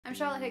I'm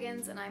Charlotte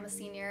Higgins, and I'm a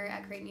senior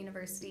at Creighton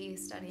University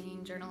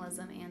studying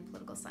journalism and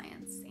political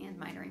science and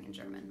minoring in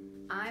German.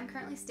 I'm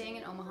currently staying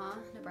in Omaha,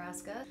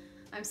 Nebraska.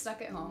 I'm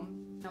stuck at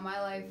home. My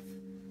life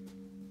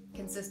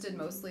consisted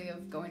mostly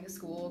of going to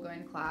school,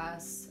 going to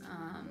class,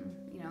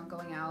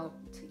 going out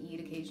to eat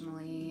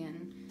occasionally,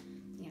 and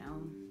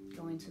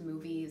going to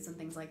movies and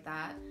things like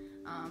that.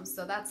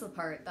 So that's the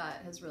part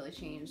that has really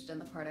changed,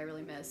 and the part I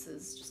really miss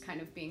is just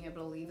kind of being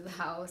able to leave the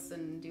house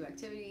and do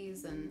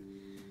activities and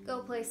go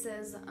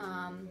places.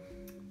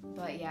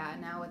 But yeah,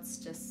 now it's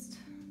just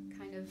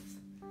kind of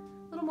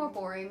a little more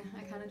boring.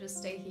 I kind of just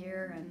stay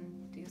here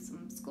and do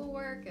some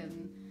schoolwork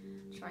and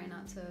try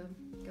not to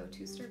go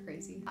too stir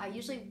crazy. I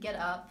usually get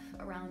up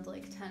around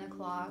like 10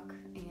 o'clock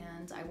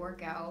and I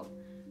work out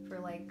for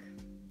like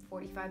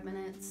 45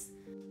 minutes.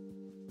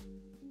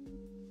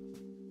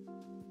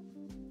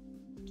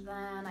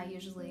 Then I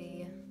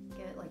usually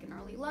get like an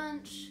early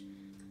lunch.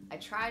 I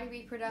try to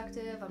be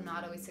productive. I'm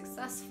not always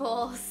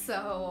successful,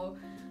 so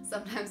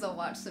sometimes I'll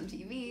watch some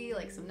TV,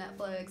 like some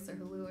Netflix or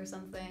Hulu or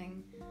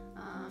something,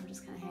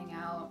 just kind of hang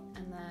out.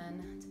 And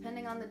then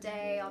depending on the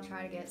day, I'll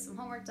try to get some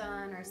homework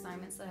done or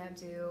assignments that I have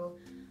due,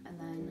 and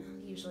then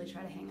usually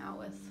try to hang out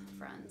with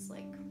friends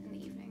like in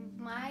the evening.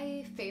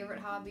 My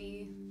favorite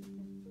hobby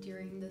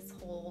during this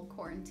whole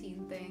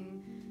quarantine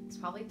thing is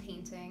probably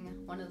painting.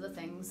 One of the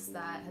things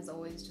that has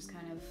always just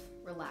kind of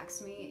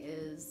relaxed me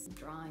is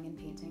drawing and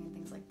painting and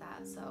things like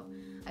that. So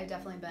I've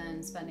definitely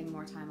been spending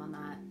more time on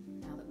that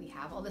now that we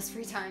have all this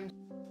free time.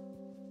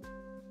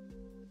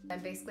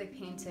 I'm basically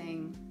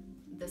painting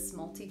this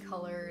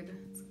multicolored,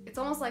 it's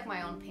almost like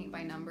my own paint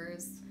by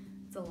numbers.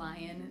 It's a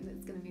lion and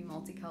it's gonna be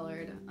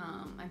multicolored.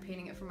 I'm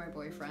painting it for my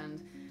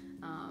boyfriend.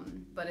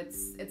 But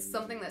it's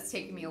something that's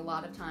taken me a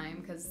lot of time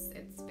because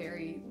it's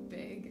very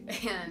big,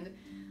 and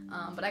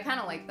but I kind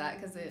of like that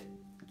because it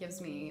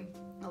gives me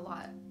a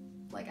lot,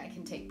 like I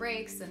can take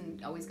breaks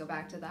and always go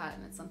back to that,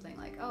 and it's something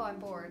like, oh, I'm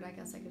bored, I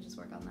guess I could just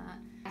work on that.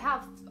 I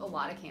have a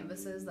lot of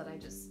canvases that I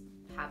just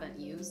haven't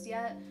used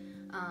yet,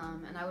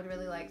 and I would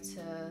really like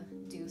to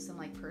do some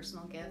like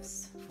personal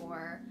gifts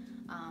for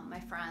my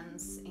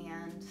friends,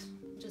 and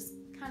just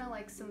kind of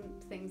like some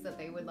things that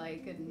they would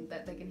like and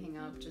that they can hang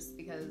up, just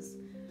because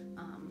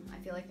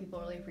I feel like people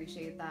really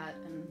appreciate that,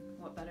 and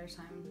what better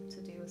time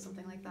to do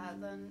something like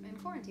that than in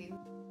quarantine.